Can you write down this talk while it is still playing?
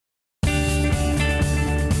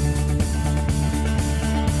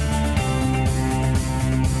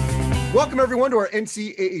Welcome, everyone, to our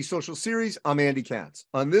NCAA Social Series. I'm Andy Katz.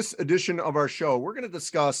 On this edition of our show, we're going to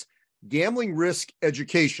discuss gambling risk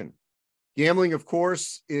education. Gambling, of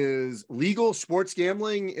course, is legal sports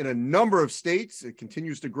gambling in a number of states. It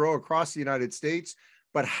continues to grow across the United States.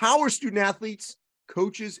 But how are student athletes,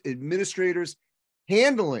 coaches, administrators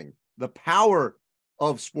handling the power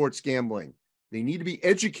of sports gambling? They need to be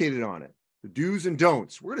educated on it, the do's and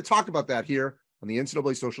don'ts. We're going to talk about that here on the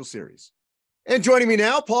NCAA Social Series. And joining me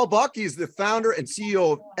now, Paul Buck. He's the founder and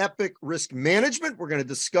CEO of Epic Risk Management. We're going to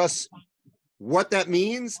discuss what that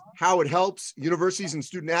means, how it helps universities and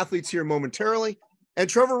student athletes here momentarily. And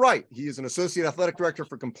Trevor Wright, he is an associate athletic director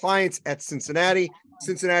for compliance at Cincinnati,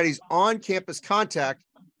 Cincinnati's on-campus contact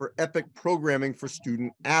for Epic programming for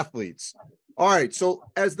student athletes. All right, so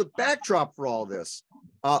as the backdrop for all this,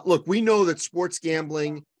 look, we know that sports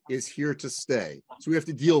gambling is here to stay, so we have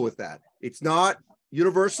to deal with that. It's not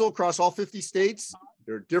universal across all 50 states.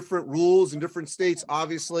 There are different rules in different states,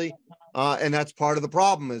 obviously, and that's part of the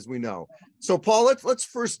problem, as we know. So, Paul, let's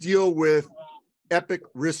first deal with Epic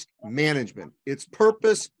Risk Management, its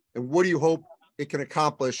purpose, and what do you hope it can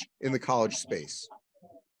accomplish in the college space?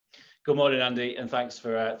 Good morning, Andy, and thanks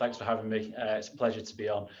for having me. It's a pleasure to be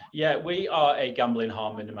on. Yeah, we are a gambling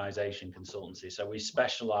harm minimization consultancy, so we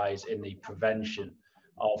specialize in the prevention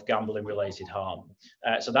of gambling-related harm.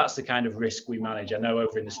 So that's the kind of risk we manage. I know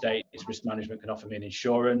over in the States, risk management can often mean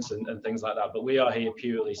insurance and things like that, but we are here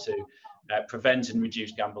purely to prevent and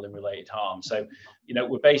reduce gambling-related harm. So, you know,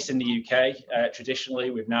 we're based in the UK.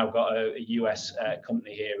 Traditionally, we've now got a US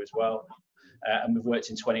company here as well. And we've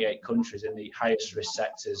worked in 28 countries in the highest risk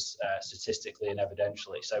sectors, statistically and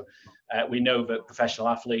evidentially. So we know that professional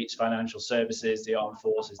athletes, financial services, the armed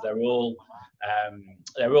forces, they're all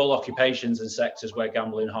occupations and sectors where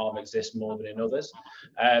gambling harm exists more than in others.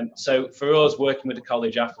 So for us, working with the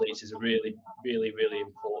college athletes is a really, really, really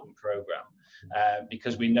important program.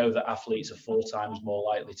 Because we know that athletes are 4 times more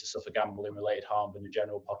likely to suffer gambling-related harm than the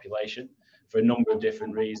general population for a number of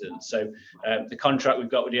different reasons. So the contract we've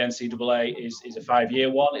got with the NCAA is a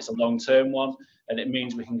 5-year one. It's a long-term one, and it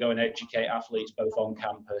means we can go and educate athletes both on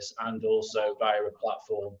campus and also via a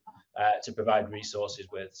platform to provide resources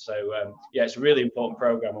with. So yeah, it's a really important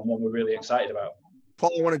program and one we're really excited about.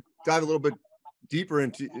 Paul, I want to dive a little bit deeper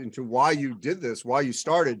into why you did this, why you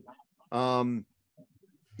started.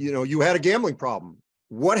 You know, you had a gambling problem.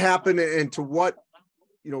 What happened, and to what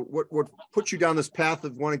put you down this path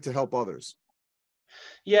of wanting to help others?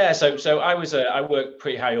 Yeah, so I worked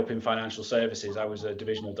pretty high up in financial services. I was a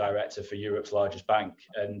divisional director for Europe's largest bank,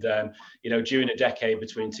 and you know, during a decade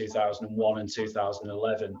between 2001 and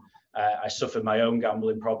 2011, I suffered my own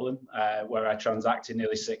gambling problem, where I transacted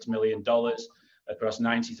nearly $6 million across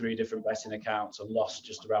 93 different betting accounts and lost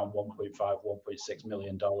just around $1.6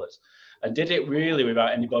 million, and did it really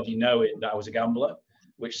without anybody knowing that I was a gambler,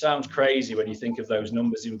 which sounds crazy when you think of those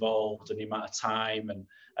numbers involved and the amount of time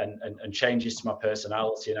and changes to my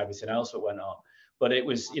personality and everything else that went on. But it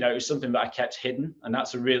was, you know, it was something that I kept hidden, and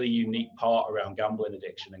that's a really unique part around gambling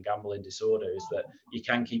addiction and gambling disorder, is that you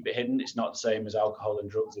can keep it hidden. It's not the same as alcohol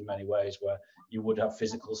and drugs in many ways, where you would have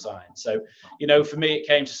physical signs. So, you know, for me, it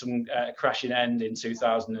came to some crashing end in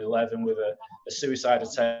 2011 with a suicide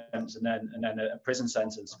attempt and then a prison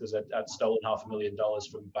sentence because I'd stolen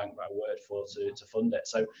 $500,000 from a bank that I worked for to fund it.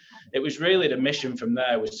 So it was really the mission from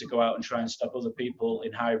there was to go out and try and stop other people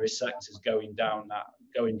in high risk sectors going down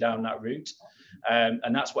that route.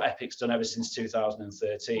 And that's what Epic's done ever since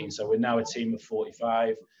 2013. So we're now a team of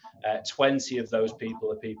 45. 20 of those people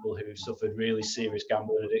are people who've suffered really serious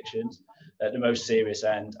gambling addictions at the most serious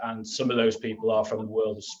end. And some of those people are from the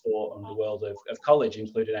world of sport and the world of college,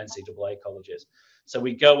 including NCAA colleges. So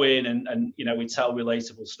we go in and you know, we tell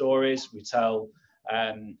relatable stories. We tell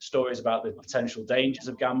stories about the potential dangers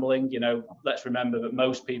of gambling. You know, let's remember that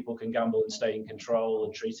most people can gamble and stay in control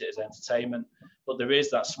and treat it as entertainment. But there is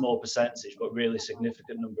that small percentage, but really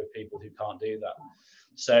significant number of people who can't do that.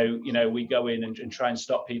 So, you know, we go in and try and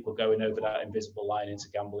stop people going over that invisible line into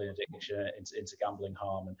gambling addiction, into gambling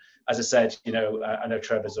harm. And as I said, you know, I know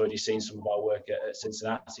Trevor's already seen some of our work at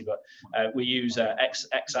Cincinnati, but we use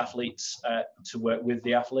ex-athletes to work with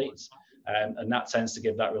the athletes. And that tends to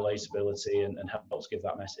give that relatability and helps give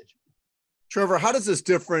that message. Trevor, how does this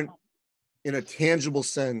different in a tangible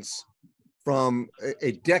sense from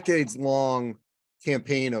a decades-long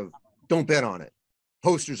campaign of don't bet on it,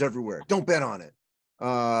 posters everywhere, don't bet on it?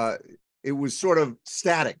 It was sort of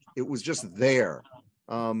static. It was just there.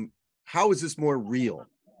 How is this more real?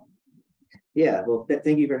 Yeah, well,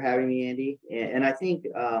 thank you for having me, Andy. And I think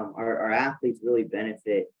our athletes really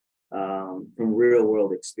benefit from real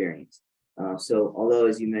world experience. So although,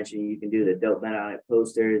 as you mentioned, you can do the don't bet on it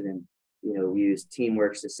posters and we use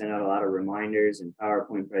Teamworks to send out a lot of reminders and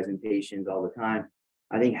PowerPoint presentations all the time.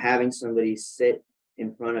 I think having somebody sit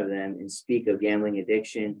in front of them and speak of gambling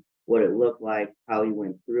addiction, what it looked like, how he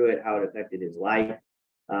went through it, how it affected his life,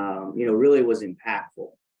 really was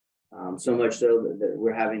impactful. So much so that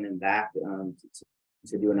we're having them back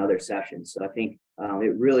to do another session. So I think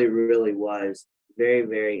it really, really was very,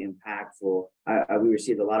 very impactful. We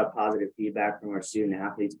received a lot of positive feedback from our student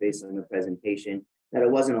athletes based on the presentation, that it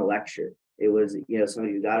wasn't a lecture. It was,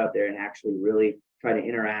 somebody who got up there and actually really tried to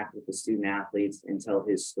interact with the student athletes and tell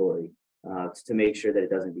his story to make sure that it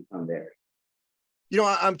doesn't become theirs.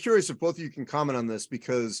 I'm curious if both of you can comment on this,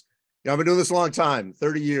 because I've been doing this a long time,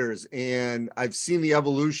 30 years, and I've seen the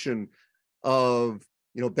evolution of,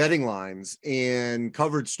 betting lines and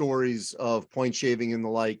covered stories of point shaving and the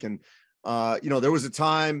like. And, there was a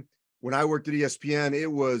time when I worked at ESPN,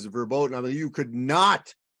 it was verboten. I mean, you could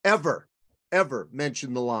not ever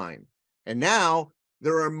mention the line. And now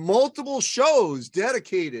there are multiple shows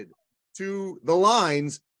dedicated to the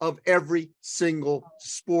lines of every single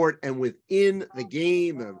sport, and within the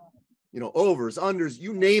game of, overs, unders,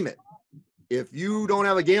 you name it. If you don't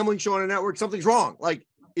have a gambling show on a network, something's wrong. Like,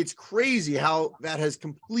 it's crazy how that has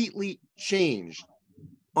completely changed.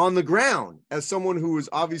 On the ground, as someone who has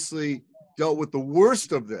obviously dealt with the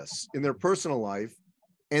worst of this in their personal life,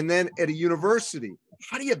 and then at a university,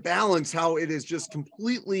 how do you balance how it is just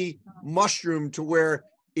completely mushroomed to where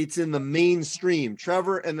it's in the mainstream?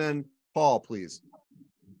 Trevor, and then Paul, please.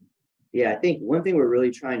 Yeah, I think one thing we're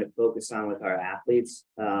really trying to focus on with our athletes,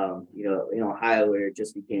 in Ohio, where it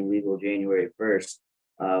just became legal January 1st,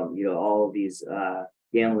 all of these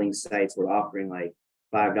gambling sites were offering like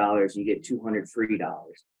 $5, you get 200 free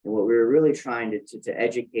dollars. And what we were really trying to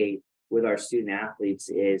educate with our student athletes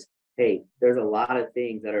is, hey, there's a lot of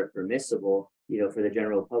things that are permissible, for the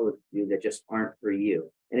general public to do that just aren't for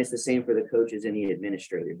you. And it's the same for the coaches and the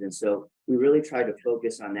administrators. And so we really tried to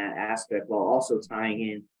focus on that aspect while also tying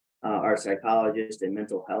in our psychologists and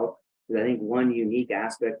mental health. Because I think one unique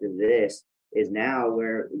aspect of this is now,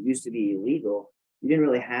 where it used to be illegal, you didn't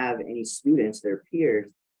really have any students, their peers,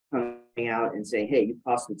 coming out and saying, hey, you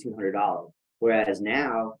cost me $200. Whereas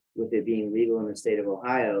now, with it being legal in the state of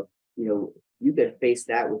Ohio, you could face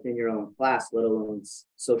that within your own class, let alone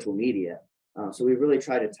social media. So we really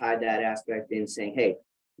try to tie that aspect in, saying, hey,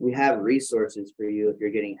 we have resources for you if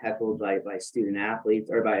you're getting heckled by student athletes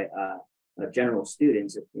or by general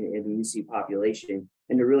students in the UC population,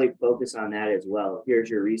 and to really focus on that as well. Here's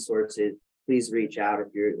your resources. Please reach out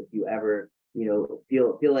if you ever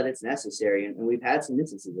feel that it's necessary. And we've had some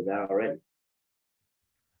instances of that already.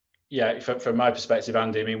 Yeah, from my perspective,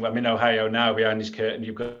 Andy, I mean, I'm in Ohio now. Behind this curtain,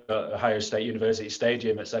 you've got Ohio State University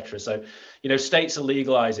Stadium, etc. So, states are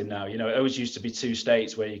legalizing now. It always used to be 2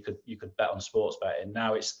 states where you could bet on sports betting.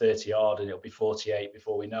 Now it's 30 odd, and it'll be 48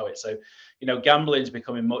 before we know it. So, gambling is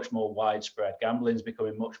becoming much more widespread. Gambling is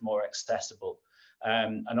becoming much more accessible.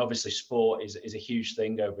 And obviously sport is a huge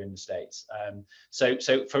thing over in the States. So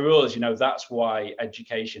for us, that's why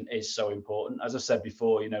education is so important. As I said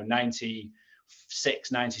before,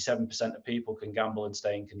 97% of people can gamble and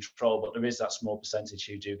stay in control, but there is that small percentage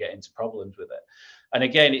who do get into problems with it. And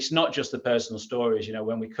again, it's not just the personal stories.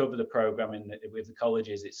 When we cover the program with the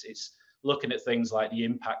colleges, it's looking at things like the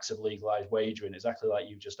impacts of legalized wagering, exactly like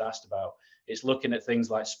you just asked about. It's looking at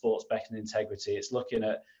things like sports betting integrity. It's looking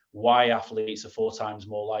at why athletes are 4 times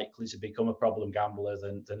more likely to become a problem gambler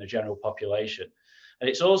than the general population. And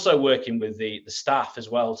it's also working with the staff as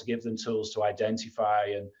well, to give them tools to identify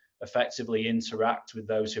and effectively interact with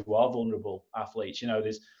those who are vulnerable athletes.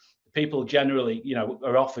 There's people generally,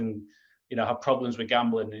 are often, have problems with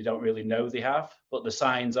gambling and they don't really know they have, but the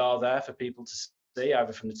signs are there for people to see,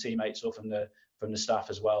 either from the teammates or from the staff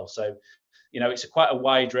as well. So, it's quite a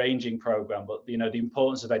wide-ranging program, but the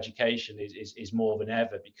importance of education is more than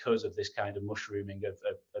ever because of this kind of mushrooming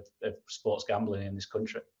of sports gambling in this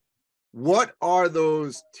country. What are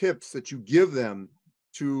those tips that you give them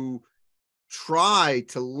to try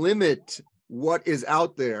to limit what is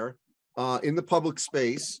out there in the public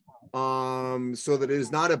space, so that it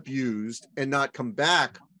is not abused and not come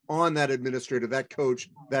back on that administrator, that coach,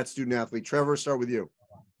 that student athlete? Trevor, start with you.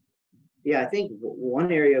 Yeah, I think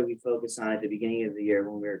one area we focused on at the beginning of the year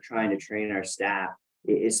when we were trying to train our staff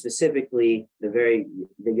is specifically the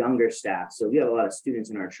younger staff. So we have a lot of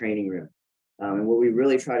students in our training room. And what we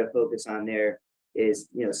really try to focus on there is,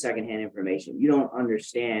 secondhand information. You don't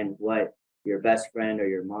understand what your best friend or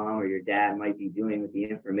your mom or your dad might be doing with the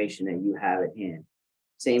information that you have at hand.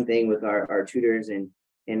 Same thing with our tutors and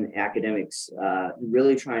academics,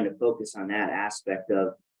 really trying to focus on that aspect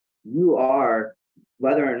of, you are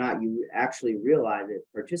whether or not you actually realize it,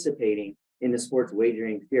 participating in the sports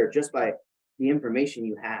wagering sphere just by the information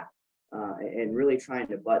you have, and really trying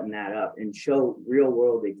to button that up and show real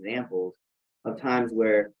world examples of times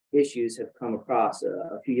where issues have come across.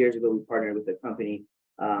 A few years ago, we partnered with a company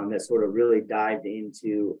that sort of really dived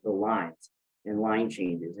into the lines and line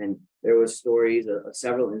changes. And there was stories of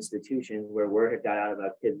several institutions where word had got out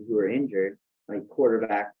about kids who were injured, like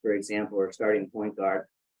quarterback, for example, or starting point guard,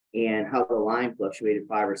 and how the line fluctuated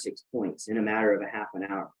 5 or 6 points in a matter of a half an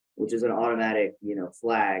hour, which is an automatic,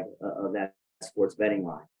 flag of that sports betting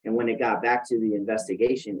line. And when it got back to the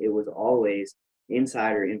investigation, it was always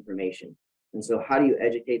insider information. And so how do you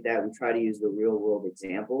educate that? We try to use the real world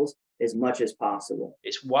examples as much as possible.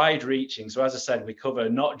 It's wide reaching. So as I said, we cover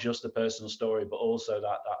not just the personal story, but also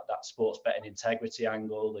that sports betting integrity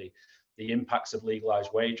angle, the impacts of legalized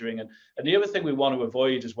wagering. And the other thing we want to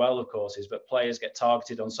avoid as well, of course, is that players get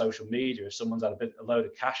targeted on social media. If someone's had a load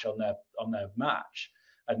of cash on their match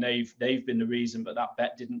and they've been the reason that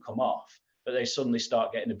bet didn't come off, but they suddenly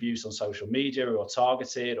start getting abuse on social media or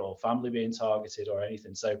targeted or family being targeted or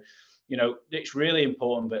anything. So, it's really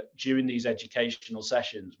important that during these educational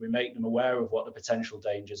sessions, we make them aware of what the potential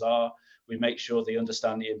dangers are. We make sure they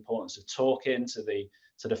understand the importance of talking to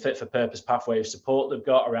the fit for purpose pathway of support they've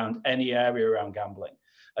got around any area around gambling,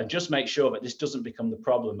 and just make sure that this doesn't become the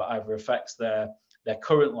problem that either affects their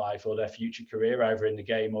current life or their future career, either in the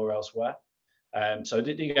game or elsewhere. So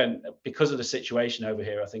again, because of the situation over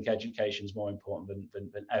here, I think education is more important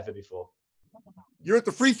than ever before. You're at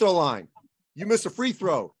the free throw line. You miss a free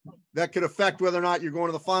throw that could affect whether or not you're going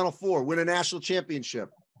to the Final Four, win a national championship.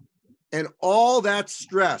 And all that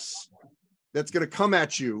stress that's going to come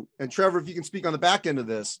at you, and Trevor, if you can speak on the back end of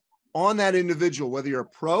this, on that individual, whether you're a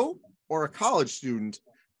pro or a college student,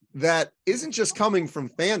 that isn't just coming from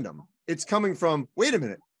fandom. It's coming from, wait a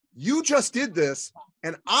minute, you just did this,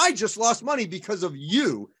 and I just lost money because of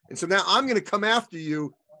you. And so now I'm going to come after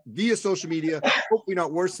you via social media, hopefully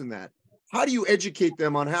not worse than that. How do you educate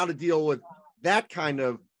them on how to deal with that kind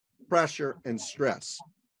of pressure and stress?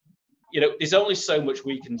 There's only so much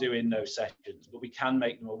we can do in those sessions, but we can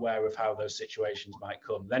make them aware of how those situations might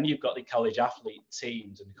come. Then you've got the college athlete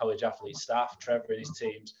teams and the college athlete staff, Trevor and his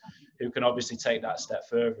teams, who can obviously take that step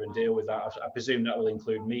further and deal with that. I presume that will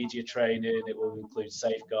include media training, it will include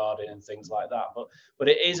safeguarding and things like that. But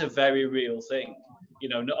it is a very real thing.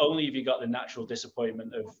 Not only have you got the natural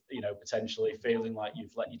disappointment of, potentially feeling like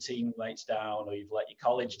you've let your teammates down, or you've let your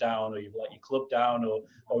college down, or you've let your club down,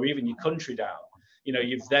 or even your country down.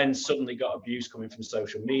 You've then suddenly got abuse coming from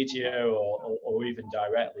social media or even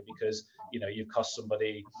directly because, you've cost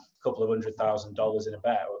somebody a couple of $100,000 in a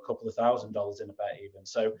bet or a couple of $1,000s in a bet even.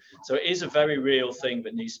 So it is a very real thing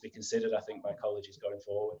that needs to be considered, I think, by colleges going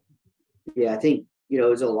forward. Yeah, I think, it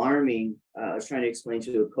was alarming. I was trying to explain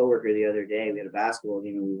to a coworker the other day, we had a basketball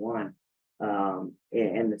game and we won.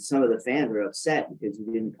 And some of the fans were upset because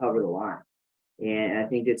we didn't cover the line. And I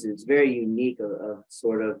think it's very unique of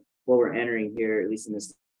sort of what we're entering here, at least in the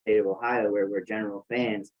state of Ohio, where general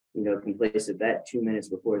fans, can place a bet 2 minutes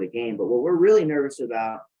before the game. But what we're really nervous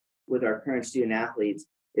about with our current student athletes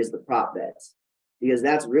is the prop bets, because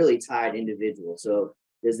that's really tied individual. So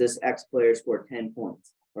does this X player score 10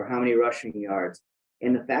 points or how many rushing yards?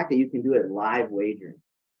 And the fact that you can do it live wagering,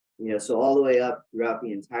 so all the way up throughout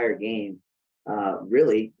the entire game,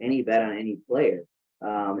 really any bet on any player.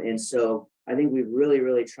 And so I think we've really,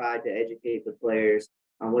 really tried to educate the players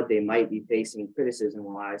on what they might be facing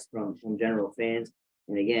criticism-wise from general fans.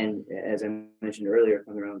 And again, as I mentioned earlier,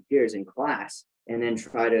 from their own peers in class, and then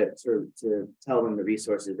try to to tell them the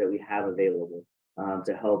resources that we have available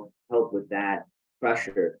to help with that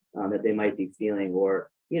pressure that they might be feeling, or,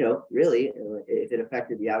 really, if it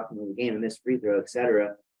affected the outcome of the game, a missed free throw, et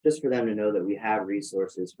cetera, just for them to know that we have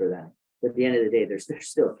resources for them. But at the end of the day, they're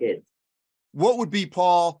still kids. What would be,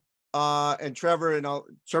 Paul and Trevor, and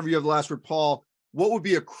Trevor, you have the last word, Paul, what would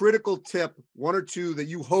be a critical tip, one or two, that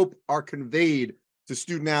you hope are conveyed to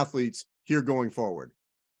student athletes here going forward?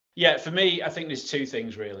 Yeah, for me, I think there's two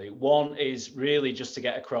things really. One is really just to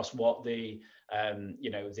get across what the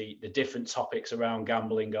different topics around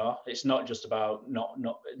gambling are. It's not just about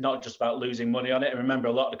not just about losing money on it. And remember,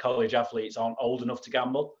 a lot of the college athletes aren't old enough to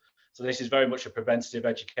gamble. So this is very much a preventative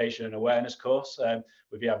education and awareness course.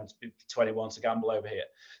 With you having to be 21 to gamble over here.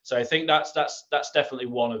 So I think that's definitely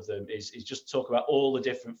one of them. Is just talk about all the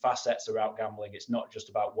different facets around gambling. It's not just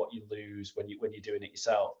about what you lose when you're doing it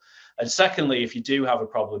yourself. And secondly, if you do have a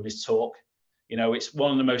problem, is talk. It's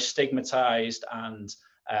one of the most stigmatized and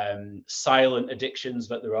silent addictions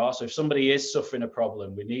that there are. So if somebody is suffering a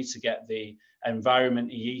problem, we need to get the environment,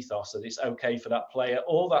 the ethos, that it's okay for that player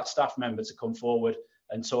or that staff member to come forward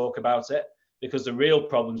and talk about it. Because the real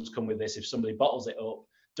problems come with this if somebody bottles it up,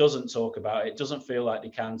 doesn't talk about it, doesn't feel like they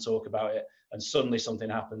can talk about it, and suddenly something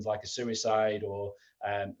happens like a suicide or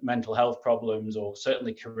mental health problems, or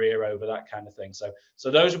certainly career over, that kind of thing. So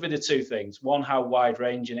those would be the two things. One, how wide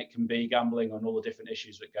ranging it can be, gambling, and all the different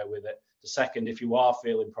issues that go with it. The second, if you are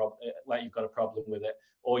feeling like you've got a problem with it,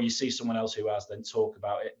 or you see someone else who has, then talk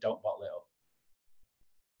about it. Don't bottle it up.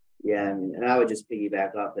 Yeah, and I would just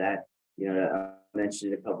piggyback off that. I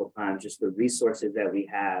mentioned it a couple of times, just the resources that we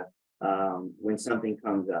have when something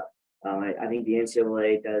comes up. I think the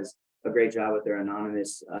NCAA does a great job with their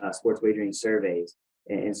anonymous sports wagering surveys.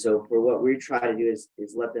 And so for what we try to do is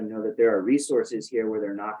let them know that there are resources here where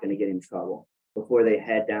they're not going to get in trouble before they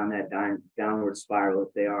head down that downward spiral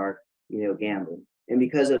if they are, gambling. And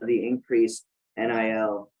because of the increased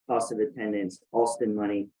NIL, cost of attendance, Alston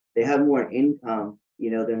money, they have more income,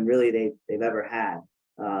 than really they've ever had.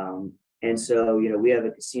 And so, we have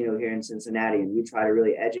a casino here in Cincinnati, and we try to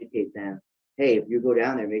really educate them. Hey, if you go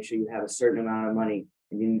down there, make sure you have a certain amount of money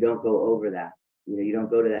and you don't go over that. You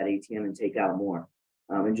don't go to that ATM and take out more.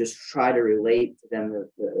 And just try to relate to them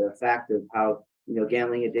the fact of how,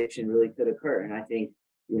 gambling addiction really could occur. And I think,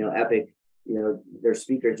 Epic, their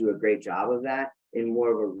speakers do a great job of that in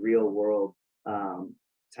more of a real world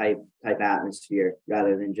type atmosphere,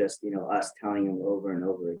 rather than just, us telling them over and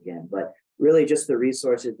over again. But really just the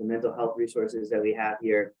resources, the mental health resources that we have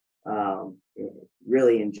here,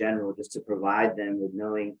 really in general, just to provide them with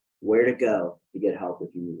knowing where to go to get help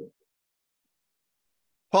if you need it.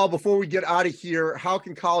 Paul, before we get out of here, how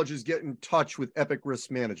can colleges get in touch with Epic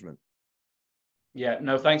Risk Management? Yeah,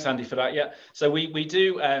 no, thanks, Andy, for that. Yeah, so we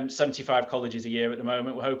do 75 colleges a year at the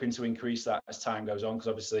moment. We're hoping to increase that as time goes on, because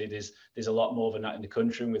obviously there's a lot more than that in the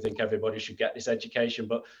country, and we think everybody should get this education.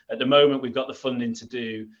 But at the moment, we've got the funding to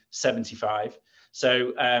do 75.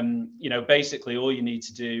 So, basically all you need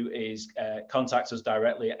to do is contact us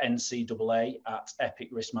directly at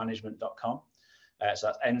ncaa@epicriskmanagement.com. So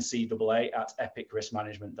that's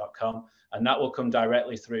ncaa@epicriskmanagement.com. And that will come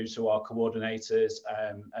directly through to our coordinators,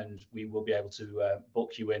 and we will be able to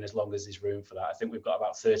book you in as long as there's room for that. I think we've got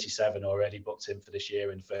about 37 already booked in for this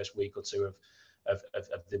year in the first week or two of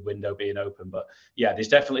the window being open. But yeah, there's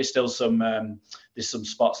definitely still some there's some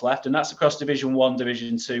spots left, and that's across Division 1,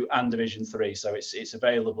 Division 2 and Division 3. So it's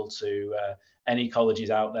available to any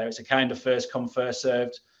colleges out there. It's a kind of first come, first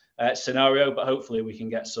served scenario, but hopefully we can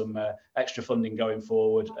get some extra funding going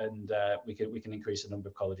forward, and we can increase the number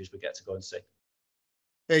of colleges we get to go and see.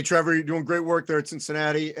 Hey, Trevor, you're doing great work there at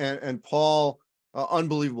Cincinnati, and Paul,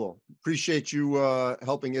 unbelievable. Appreciate you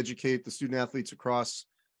helping educate the student athletes across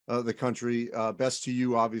the country. Best to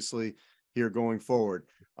you, obviously, here going forward.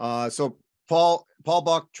 So Paul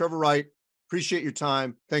Buck, Trevor Wright, appreciate your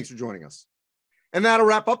time. Thanks for joining us. And that'll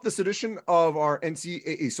wrap up this edition of our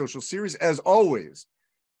NCAA Social Series. As always,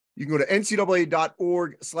 you can go to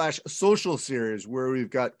ncaa.org/social series, where we've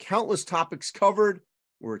got countless topics covered.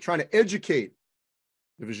 We're trying to educate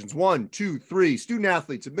Divisions 1, 2, 3, student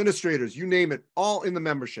athletes, administrators, you name it, all in the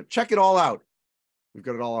membership. Check it all out. We've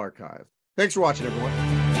got it all archived. Thanks for watching, everyone.